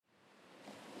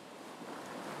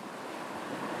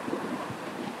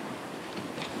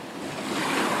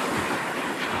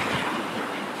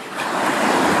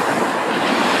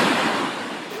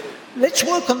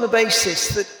let's work on the basis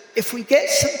that if we get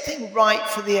something right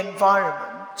for the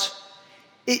environment,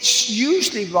 it's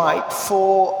usually right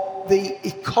for the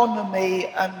economy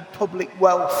and public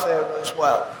welfare as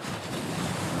well.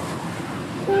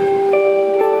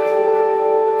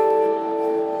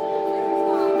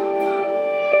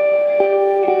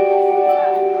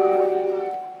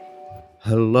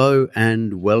 Hello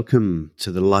and welcome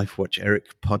to the LifeWatch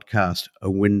Eric podcast, A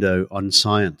Window on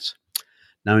Science.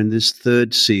 Now, in this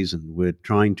third season, we're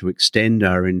trying to extend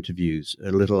our interviews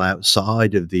a little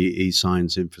outside of the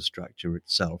e-science infrastructure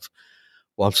itself,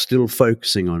 while still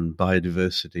focusing on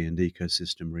biodiversity and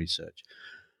ecosystem research.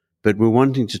 But we're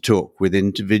wanting to talk with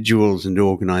individuals and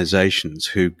organizations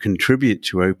who contribute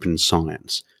to open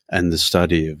science and the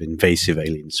study of invasive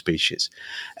alien species.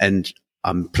 And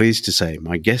I'm pleased to say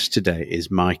my guest today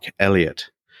is Mike Elliott.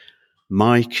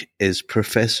 Mike is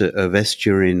Professor of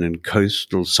Estuarine and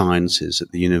Coastal Sciences at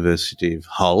the University of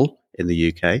Hull in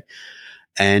the UK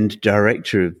and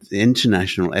Director of the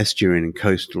International Estuarine and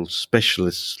Coastal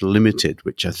Specialists Limited,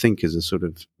 which I think is a sort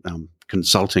of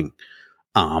consulting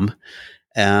arm.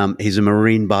 He's a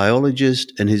marine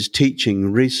biologist, and his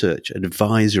teaching, research,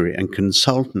 advisory and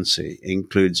consultancy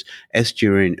includes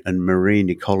estuarine and marine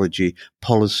ecology,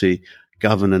 policy,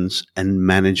 governance and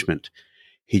management.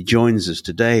 He joins us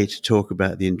today to talk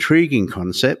about the intriguing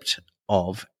concept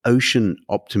of Ocean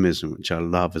Optimism, which I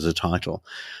love as a title.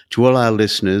 To all our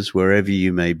listeners, wherever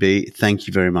you may be, thank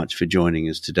you very much for joining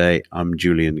us today. I'm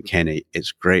Julian Kenny.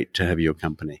 It's great to have your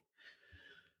company.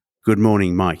 Good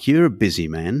morning, Mike. You're a busy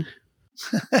man.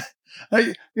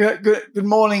 Good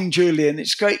morning, Julian.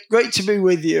 It's great to be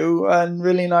with you, and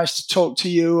really nice to talk to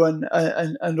you and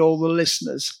all the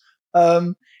listeners.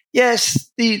 Yes,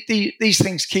 these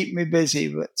things keep me busy,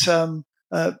 but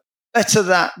better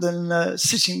that than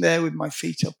sitting there with my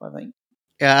feet up, I think.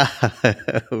 Yeah,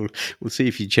 we'll see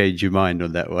if you change your mind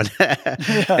on that one.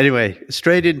 Anyway,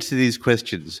 straight into these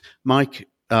questions. Mike,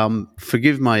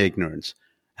 forgive my ignorance.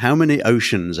 How many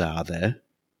oceans are there,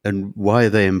 and why are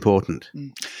they important?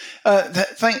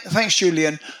 Thanks,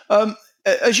 Julian.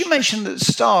 As you mentioned at the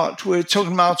start, we're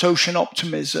talking about ocean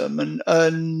optimism, and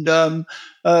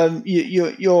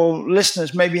your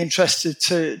listeners may be interested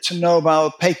to know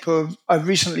about a paper I've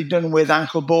recently done with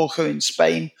Ángel Borja in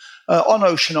Spain on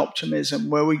ocean optimism,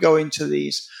 where we go into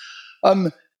these.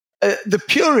 The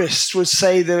purists would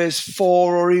say there is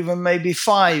 4 or even maybe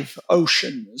 5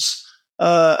 oceans.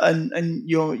 And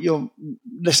your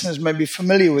listeners may be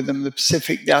familiar with them: the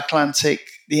Pacific, the Atlantic,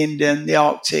 the Indian, the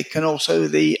Arctic, and also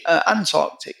the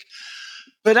Antarctic.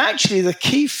 But actually, the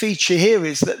key feature here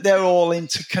is that they're all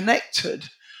interconnected.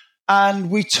 And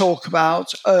we talk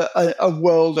about a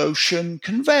world ocean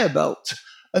conveyor belt.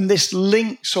 And this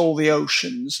links all the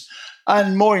oceans.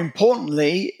 And more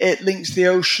importantly, it links the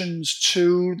oceans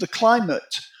to the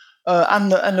climate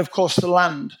and of course, the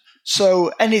land.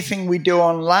 So anything we do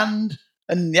on land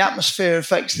and the atmosphere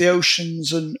affects the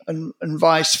oceans and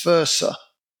vice versa.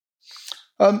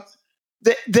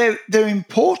 They're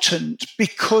important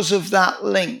because of that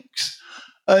link.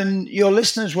 And your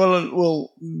listeners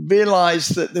will realize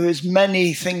that there is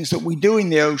many things that we do in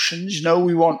the oceans. You know,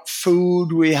 we want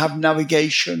food, we have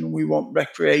navigation, we want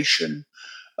recreation,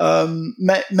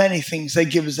 many things. They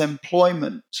give us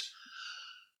employment.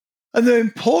 And they're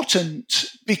important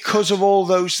because of all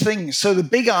those things. So the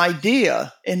big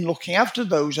idea in looking after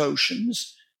those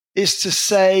oceans is to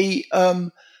say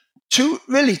two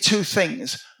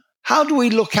things. How do we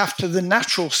look after the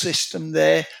natural system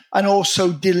there and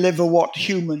also deliver what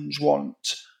humans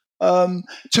want?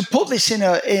 To put this in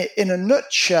a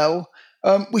nutshell,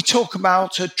 we talk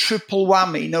about a triple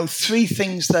whammy. 3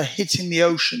 things that are hitting the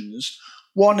oceans.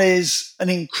 One is an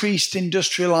increased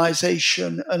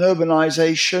industrialisation and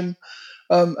urbanisation,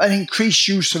 an increased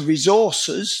use of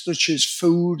resources such as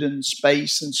food and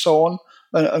space and so on,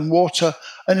 and water,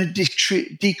 and a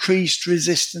decreased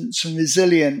resistance and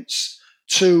resilience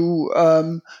to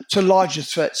larger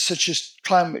threats such as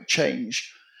climate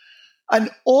change.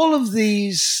 And all of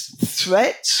these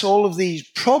threats, all of these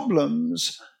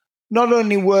problems, not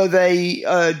only were they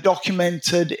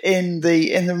documented in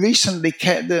the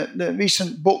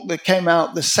recent book that came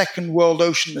out, the Second World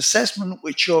Ocean Assessment,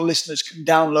 which your listeners can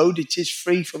download. It is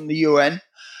free from the UN.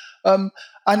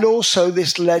 And also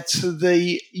this led to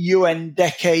the UN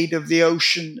Decade of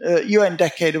Ocean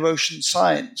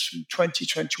Science from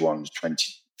 2021 to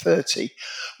 2030,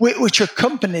 which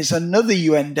accompanies another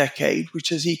UN decade,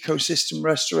 which is ecosystem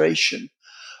restoration.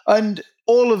 And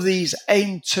all of these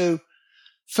aim to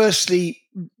firstly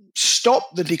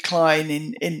stop the decline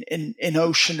in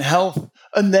ocean health,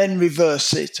 and then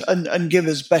reverse it and give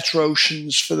us better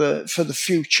oceans for the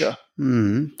future.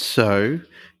 So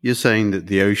you're saying that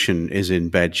the ocean is in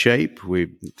bad shape with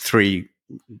 3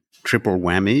 triple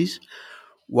whammies.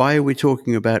 Why are we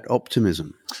talking about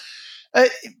optimism?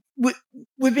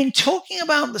 We've been talking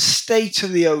about the state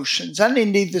of the oceans and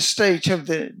indeed the state of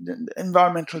the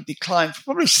environmental decline for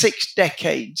probably 6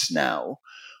 decades now.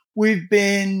 We've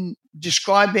been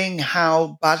describing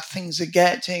how bad things are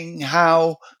getting,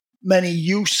 how many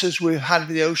uses we've had of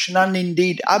the ocean, and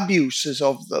indeed abuses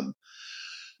of them.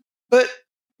 But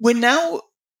we're now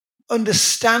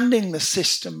understanding the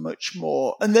system much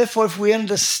more, and therefore if we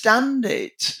understand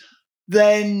it,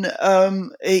 then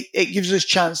it gives us a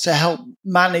chance to help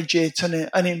manage it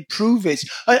and improve it.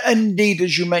 And indeed,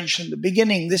 as you mentioned at the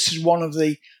beginning, this is one of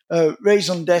the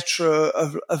raison d'etre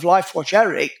of LifeWatch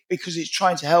ERIC, because it's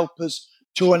trying to help us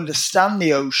to understand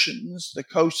the oceans, the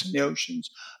coast and the oceans,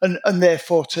 and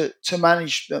therefore to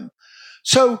manage them.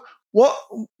 So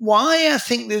why I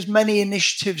think there's many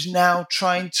initiatives now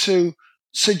trying to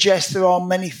suggest there are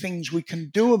many things we can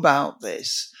do about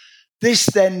this. This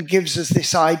then gives us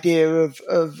this idea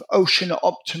of ocean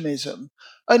optimism.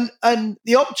 And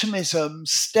the optimism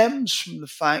stems from the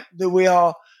fact that we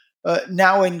are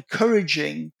now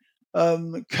encouraging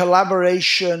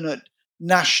collaboration at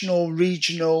national,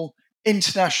 regional,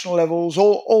 international levels,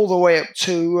 all the way up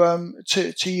to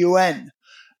UN.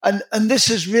 And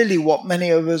this is really what many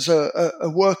of us are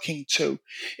working to.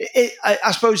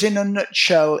 I suppose in a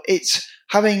nutshell, it's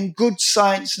having good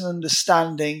science and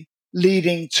understanding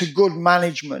leading to good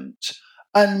management,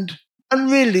 and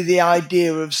really the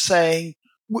idea of saying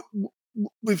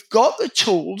we've got the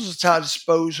tools at our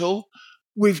disposal,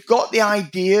 we've got the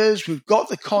ideas, we've got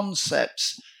the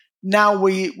concepts. Now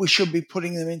we should be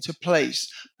putting them into place.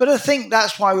 But I think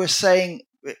that's why we're saying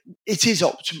it is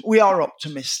we are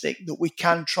optimistic that we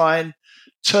can try and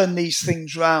turn these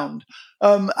things round.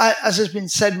 As has been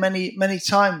said many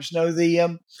times,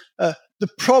 the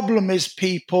problem is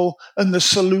people and the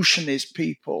solution is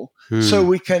people.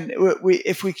 So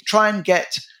if we try and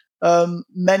get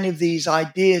many of these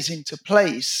ideas into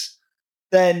place,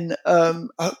 then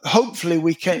hopefully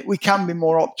we can be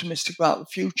more optimistic about the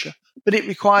future. But it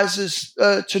requires us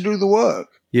to do the work.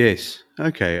 Yes.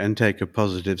 Okay. And take a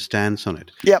positive stance on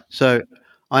it. Yep. So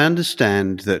I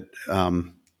understand that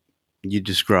you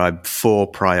describe 4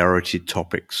 priority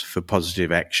topics for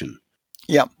positive action.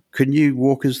 Yeah. Can you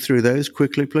walk us through those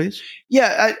quickly, please?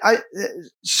 Yeah.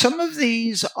 Some of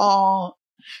these are,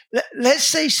 let's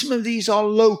say some of these are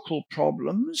local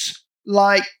problems,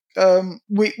 like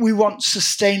we want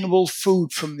sustainable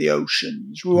food from the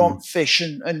oceans. We want fish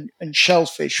and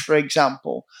shellfish, for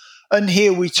example. And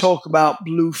here we talk about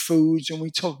blue foods and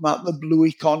we talk about the blue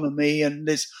economy, and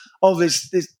there's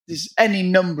any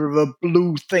number of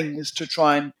blue things to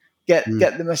try and get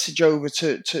the message over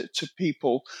to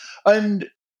people. And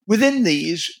within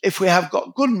these, if we have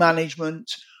got good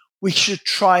management, we should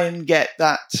try and get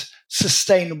that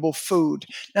sustainable food.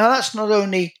 Now, that's not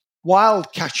only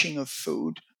wild catching of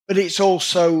food, but it's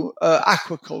also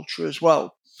aquaculture as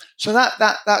well. So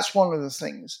that's one of the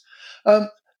things.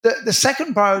 The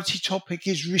second priority topic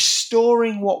is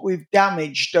restoring what we've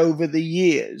damaged over the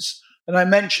years. And I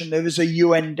mentioned there was a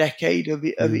UN decade of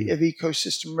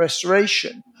ecosystem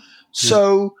restoration.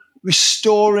 So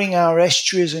restoring our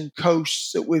estuaries and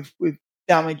coasts that we've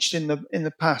damaged in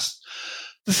the past.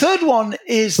 The third one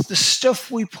is the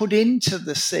stuff we put into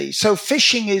the sea. So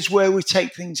fishing is where we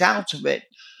take things out of it.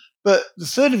 But the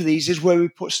third of these is where we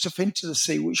put stuff into the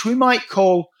sea, which we might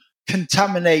call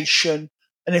contamination.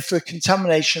 And if the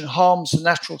contamination harms the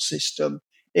natural system,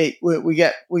 we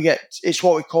get it's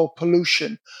what we call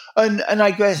pollution. And I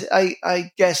guess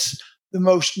the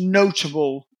most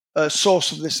notable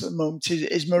source of this at the moment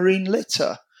is marine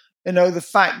litter. The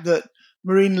fact that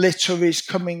marine litter is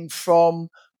coming from,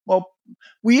 well,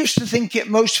 we used to think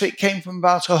most of it came from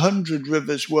about 100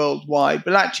 rivers worldwide,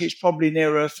 but actually it's probably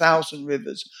nearer 1,000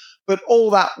 rivers. But all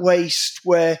that waste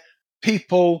where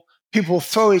people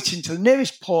throw it into the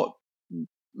nearest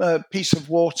piece of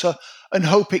water and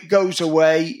hope it goes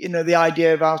away, the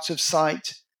idea of out of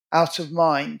sight, out of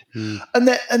mind. And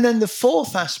then the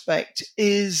fourth aspect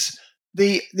is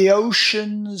the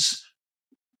oceans,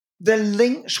 the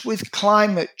links with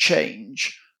climate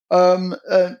change and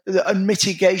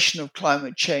mitigation of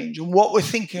climate change. And what we're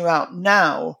thinking about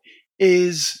now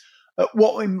is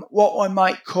what we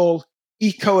might call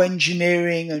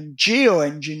eco-engineering and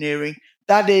geoengineering.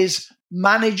 That is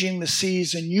managing the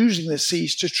seas and using the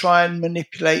seas to try and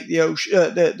manipulate the ocean,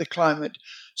 the climate.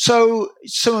 So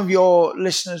some of your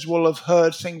listeners will have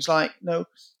heard things like,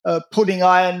 putting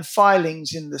iron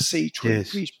filings in the sea to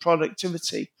increase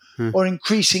productivity, or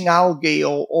increasing algae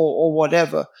or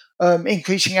whatever,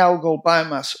 increasing algal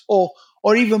biomass,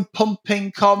 or even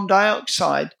pumping carbon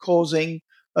dioxide, causing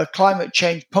climate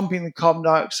change, pumping the carbon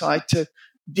dioxide to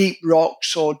deep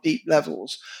rocks or deep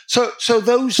levels. So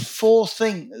those four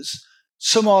things,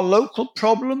 some are local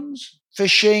problems,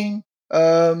 fishing,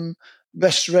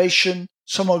 restoration,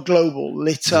 some are global,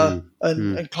 litter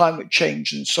and climate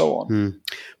change and so on.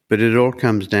 But it all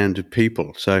comes down to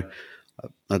people. So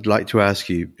I'd like to ask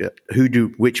you,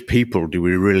 which people do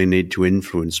we really need to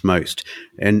influence most?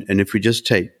 And if we just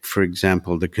take, for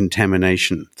example, the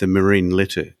contamination, the marine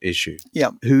litter issue,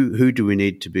 who do we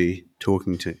need to be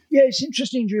talking to? Yeah, it's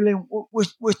interesting, Julian.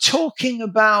 We're talking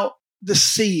about the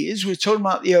seas, we're talking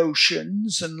about the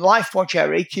oceans, and LifeWatch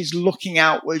Eric is looking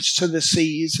outwards to the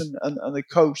seas and the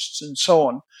coasts and so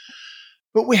on.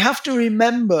 But we have to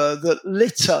remember that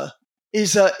litter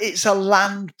it's a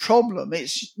land problem.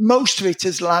 Most of it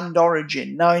is land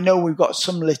origin. Now I know we've got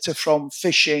some litter from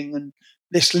fishing, and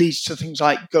this leads to things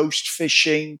like ghost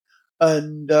fishing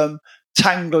and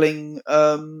tangling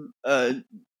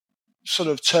sort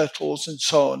of turtles and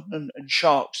so on, and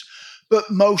sharks.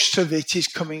 But most of it is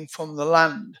coming from the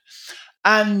land.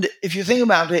 And if you think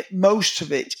about it, most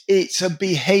of it, it's a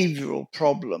behavioral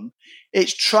problem.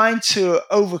 It's trying to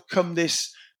overcome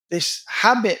this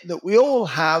habit that we all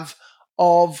have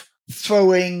of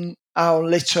throwing our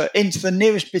litter into the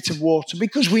nearest bit of water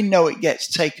because we know it gets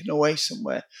taken away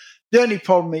somewhere. The only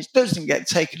problem is it doesn't get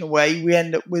taken away. We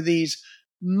end up with these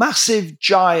massive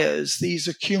gyres, these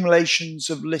accumulations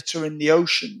of litter in the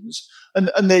oceans.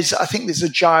 And I think there's a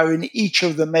gyre in each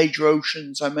of the major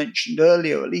oceans I mentioned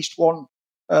earlier, at least one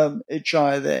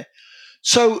gyre there.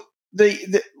 So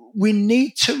we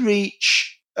need to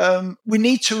reach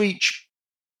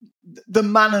the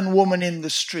man and woman in the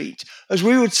street, as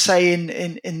we would say in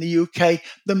the UK,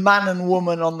 the man and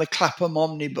woman on the Clapham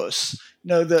omnibus.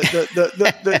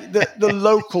 The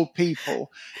local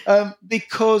people,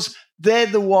 because they're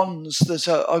the ones that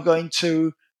are going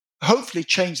to hopefully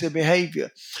change their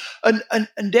behaviour. And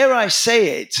dare I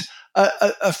say it,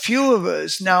 a few of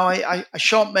us now. I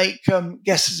shan't make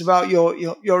guesses about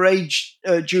your age,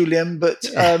 Julian, but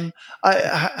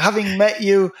having met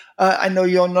you, I know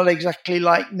you're not exactly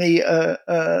like me.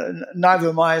 Neither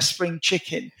am I a spring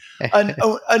chicken,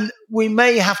 and we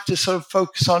may have to sort of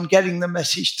focus on getting the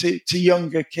message to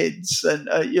younger kids and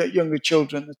younger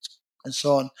children and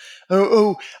so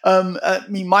on.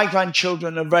 My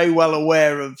grandchildren are very well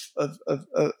aware of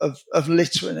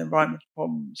litter and environmental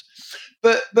problems.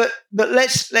 But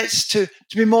let's to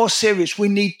be more serious, we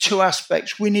need two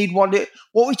aspects. We need what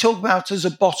we talk about as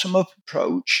a bottom-up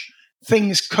approach,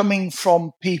 things coming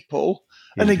from people.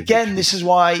 And again, this is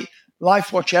why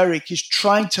LifeWatch Eric is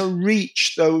trying to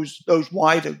reach those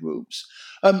wider groups.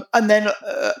 And then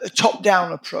a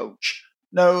top-down approach,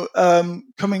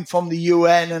 coming from the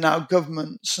UN and our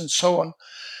governments and so on.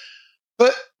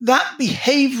 But that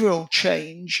behavioral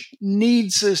change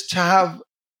needs us to have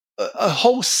a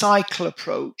whole cycle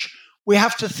approach. We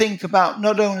have to think about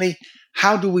not only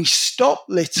how do we stop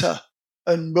litter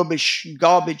and rubbish and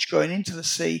garbage going into the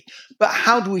sea, but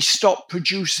how do we stop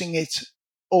producing it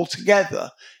altogether?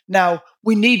 Now,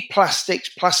 we need plastics.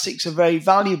 Plastics are very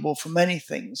valuable for many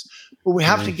things, but we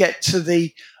have to get to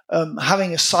the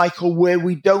having a cycle where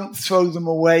we don't throw them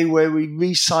away, where we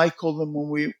recycle them,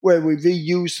 where we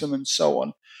reuse them and so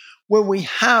on, where we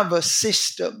have a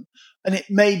system, and it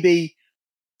may be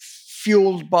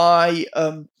fueled by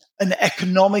an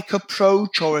economic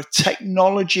approach or a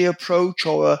technology approach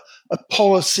or a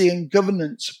policy and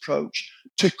governance approach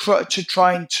to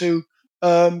trying to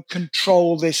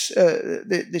control this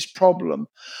problem.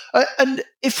 And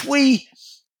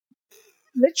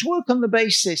let's work on the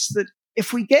basis that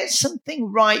if we get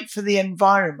something right for the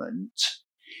environment,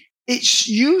 it's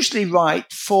usually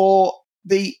right for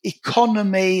the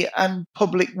economy and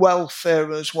public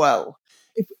welfare as well.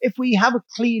 If we have a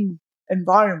clean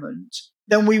environment,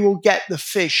 then we will get the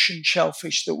fish and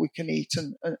shellfish that we can eat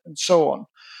and so on.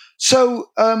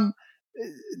 So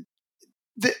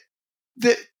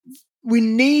we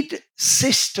need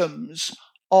systems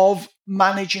of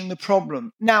managing the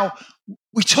problem. Now,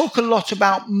 we talk a lot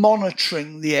about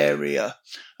monitoring the area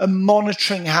and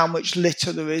monitoring how much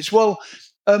litter there is. Well,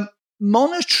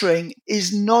 monitoring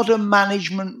is not a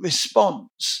management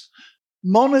response.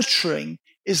 Monitoring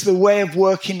is the way of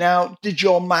working out, did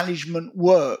your management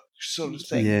work, sort of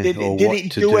thing. Did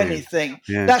it do anything?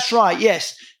 Yeah. That's right,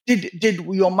 yes. Did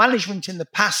your management in the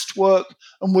past work,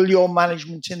 and will your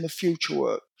management in the future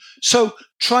work? So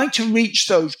trying to reach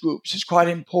those groups is quite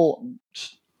important.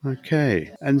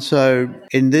 Okay. And so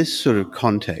in this sort of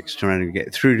context, trying to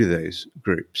get through to those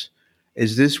groups,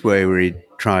 is this where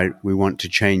we want to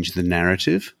change the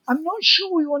narrative? I'm not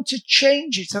sure we want to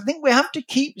change it. I think we have to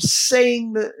keep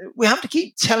saying that, we have to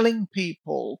keep telling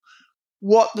people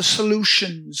what the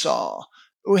solutions are.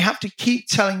 We have to keep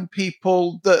telling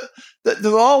people that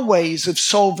there are ways of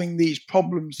solving these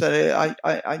problems that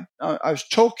I was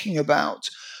talking about.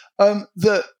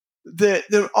 That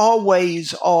there are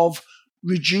ways of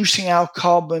reducing our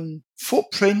carbon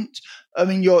footprint. I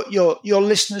mean, your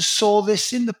listeners saw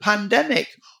this in the pandemic.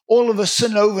 All of a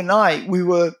sudden, overnight, we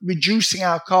were reducing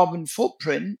our carbon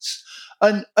footprints,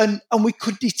 and we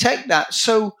could detect that.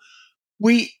 So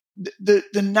the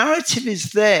narrative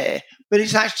is there, but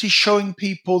it's actually showing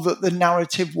people that the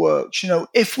narrative works.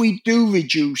 If we do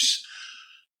reduce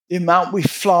the amount we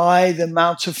fly, the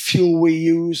amount of fuel we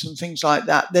use, and things like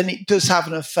that, then it does have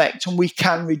an effect, and we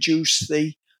can reduce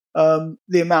the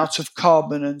amount of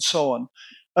carbon and so on.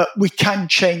 We can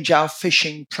change our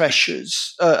fishing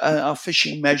pressures, our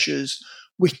fishing measures.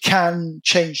 We can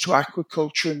change to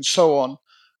aquaculture and so on.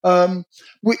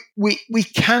 We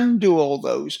can do all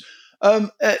those.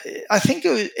 I think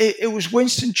it was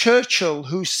Winston Churchill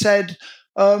who said,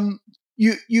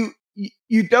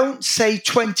 you don't say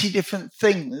 20 different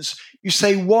things. You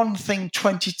say one thing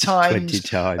 20 times, 20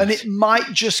 times. and it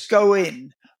might just go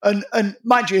in. And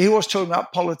mind you, he was talking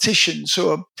about politicians who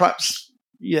are perhaps,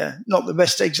 not the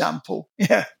best example.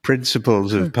 Yeah.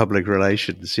 Principles of public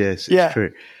relations. Yes, it's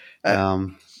true.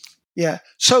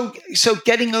 So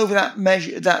getting over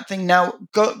that thing now,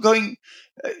 going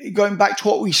back to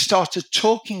what we started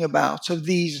talking about of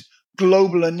these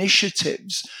global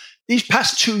initiatives, these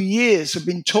past 2 years have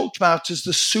been talked about as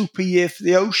the super year for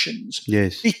the oceans.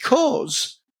 Yes.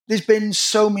 Because there's been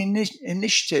so many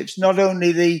initiatives, not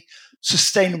only the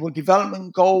Sustainable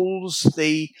Development Goals,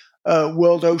 the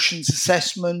World Oceans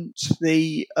Assessment,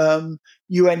 the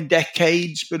UN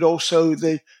Decades, but also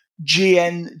the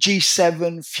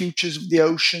G7 Futures of the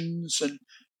Oceans and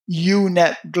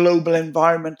UNEP Global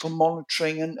Environmental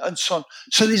Monitoring and so on.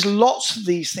 So there's lots of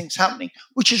these things happening,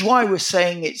 which is why we're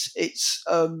saying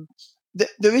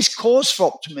there is cause for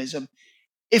optimism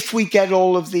if we get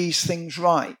all of these things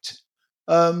right.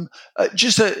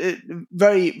 Just a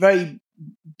very, very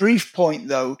brief point,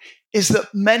 though, is that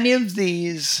many of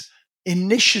these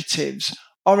initiatives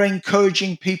are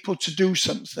encouraging people to do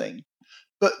something.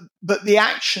 But the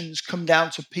actions come down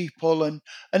to people, and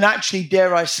actually,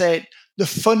 dare I say it, the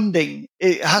funding,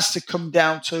 it has to come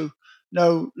down to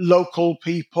local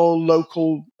people,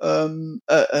 local a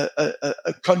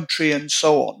country, and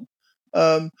so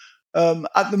on.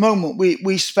 At the moment,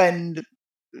 we spend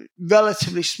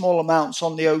relatively small amounts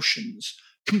on the oceans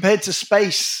compared to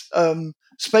space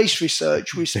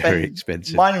research. We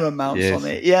spend minor amounts on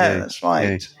it. Yeah, that's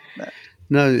right. Yeah.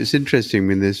 No, it's interesting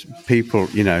when there's people,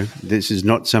 this is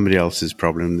not somebody else's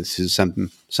problem. This is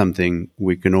something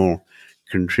we can all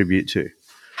contribute to.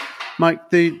 Mike,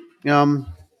 we're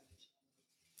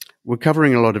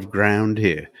covering a lot of ground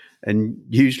here, and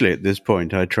usually at this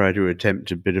point I try to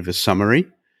attempt a bit of a summary,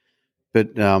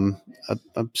 but I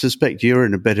suspect you're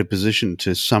in a better position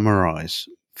to summarize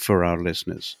for our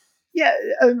listeners. Yeah,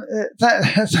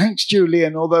 thanks,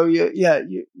 Julian. Although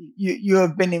you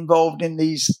have been involved in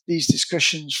these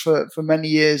discussions for many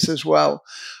years as well.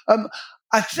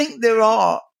 I think there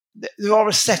are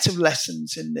a set of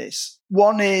lessons in this.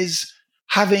 One is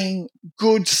having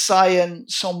good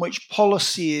science on which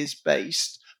policy is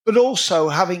based, but also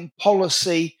having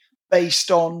policy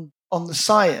based on the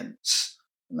science.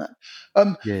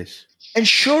 Yes,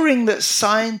 ensuring that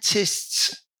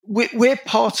scientists. We're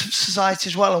part of society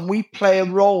as well, and we play a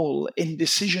role in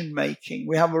decision making.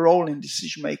 We have a role in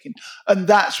decision making, and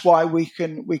that's why we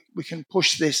can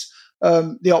push this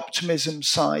the optimism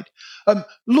side,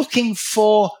 looking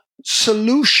for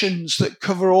solutions that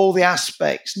cover all the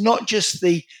aspects, not just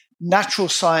the natural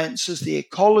sciences, the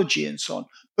ecology, and so on,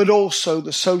 but also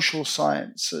the social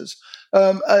sciences.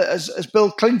 As Bill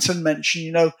Clinton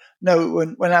mentioned,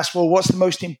 when asked, well, what's the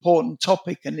most important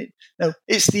topic? And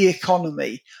it's the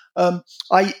economy.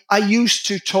 I used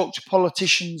to talk to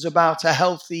politicians about a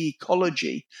healthy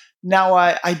ecology. Now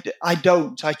I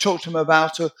don't. I talk to them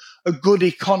about a good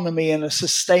economy and a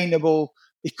sustainable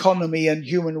economy and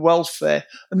human welfare,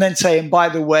 and then say, and by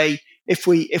the way, if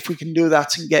we can do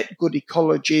that and get good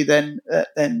ecology, then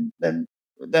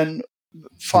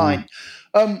fine.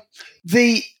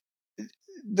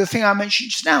 The thing I mentioned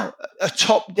just now, a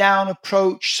top-down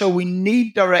approach. So we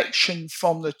need direction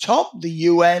from the top, the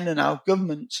UN and our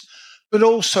governments, but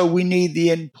also we need the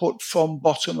input from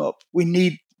bottom up. We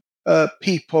need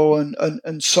people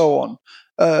and so on,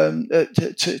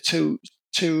 to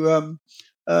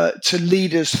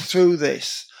lead us through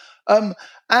this.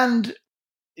 And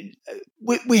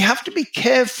we have to be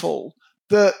careful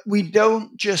that we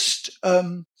don't just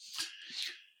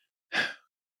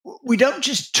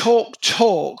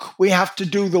talk. We have to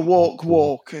do the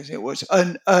walk, as it was.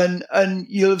 And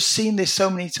you'll have seen this so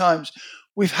many times.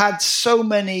 We've had so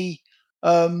many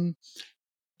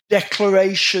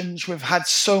declarations. We've had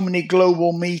so many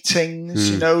global meetings,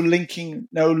 linking,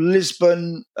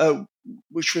 Lisbon,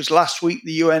 which was last week,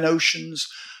 the UN Oceans,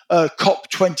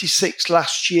 COP26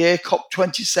 last year,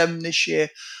 COP27 this year.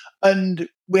 And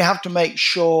we have to make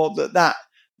sure that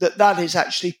is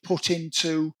actually put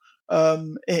into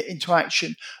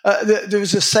action. There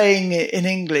was a saying in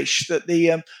English that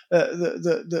the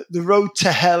road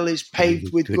to hell is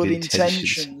paved with good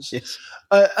intentions. Yes.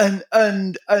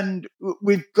 And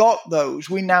we've got those.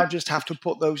 We now just have to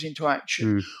put those into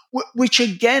action, which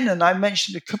again, and I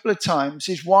mentioned a couple of times,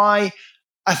 is why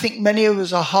I think many of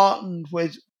us are heartened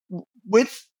with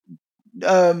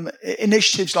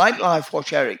initiatives like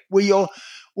LifeWatch, Eric,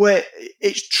 where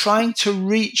it's trying to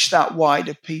reach that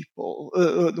wider people,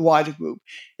 the wider group.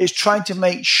 It's trying to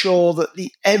make sure that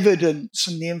the evidence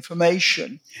and the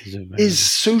information is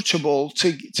suitable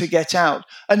to get out,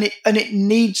 and it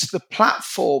needs the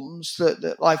platforms that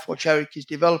LifeWatch Eric is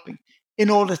developing in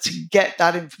order to get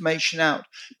that information out.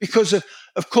 Because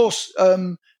of course,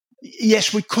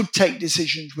 yes, we could take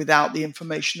decisions without the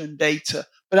information and data,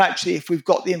 but actually, if we've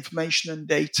got the information and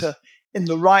data in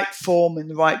the right form, in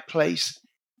the right place,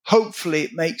 hopefully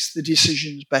it makes the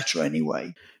decisions better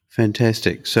anyway.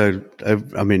 Fantastic. So,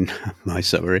 I mean, my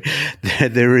summary,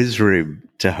 there is room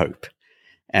to hope.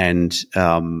 And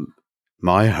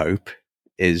my hope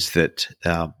is that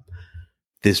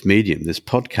this medium, this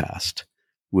podcast,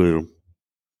 will,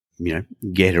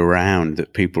 get around,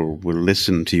 that people will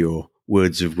listen to your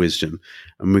words of wisdom,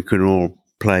 and we can all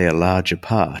play a larger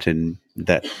part in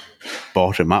that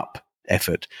bottom-up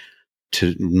effort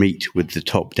to meet with the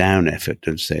top-down effort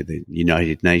of, say, the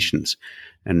United Nations,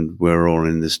 and we're all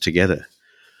in this together.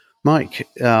 Mike,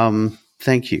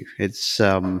 thank you. It's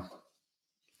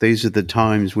these are the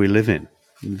times we live in.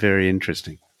 Very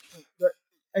interesting.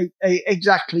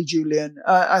 Exactly, Julian.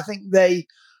 I think they,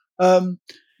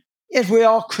 yes, we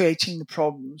are creating the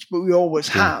problems, but we always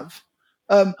have.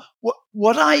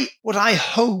 What I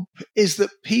hope is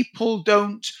that people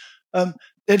don't.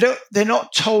 They're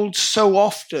not told so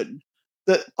often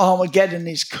that Armageddon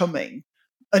is coming,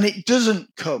 and it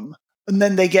doesn't come, and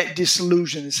then they get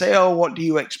disillusioned and say, "Oh, what do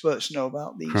you experts know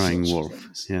about these crying sorts wolf?" of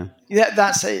things?" Yeah,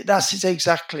 that's it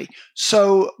exactly.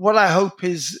 So what I hope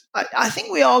is, I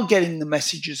think we are getting the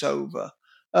messages over.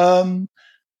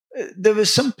 There are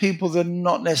some people that are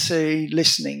not necessarily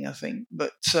listening, I think,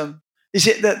 but is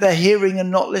it that they're hearing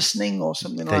and not listening, or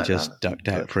something like that? They just ducked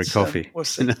out for a coffee. We'll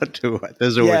see.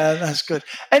 Yeah, that's good.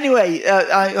 Anyway,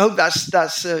 I hope that's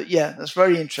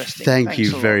very interesting. Thanks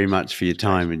you very much for your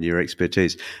time and your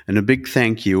expertise, and a big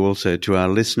thank you also to our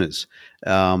listeners.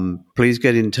 Please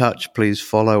get in touch. Please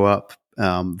follow up.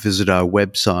 Visit our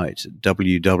website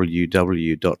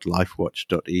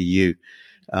www.lifewatch.eu.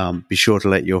 Be sure to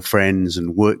let your friends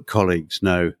and work colleagues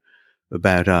know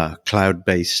about our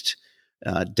cloud-based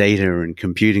data and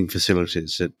computing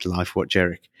facilities at LifeWatch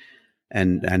Eric,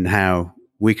 and how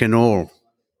we can all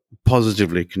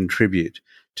positively contribute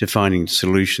to finding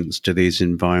solutions to these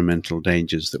environmental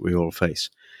dangers that we all face.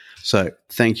 So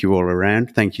thank you all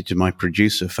around. Thank you to my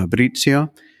producer,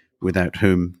 Fabrizio, without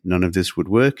whom none of this would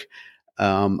work.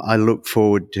 I look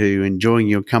forward to enjoying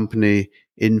your company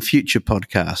in future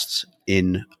podcasts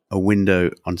in A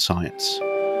Window on Science.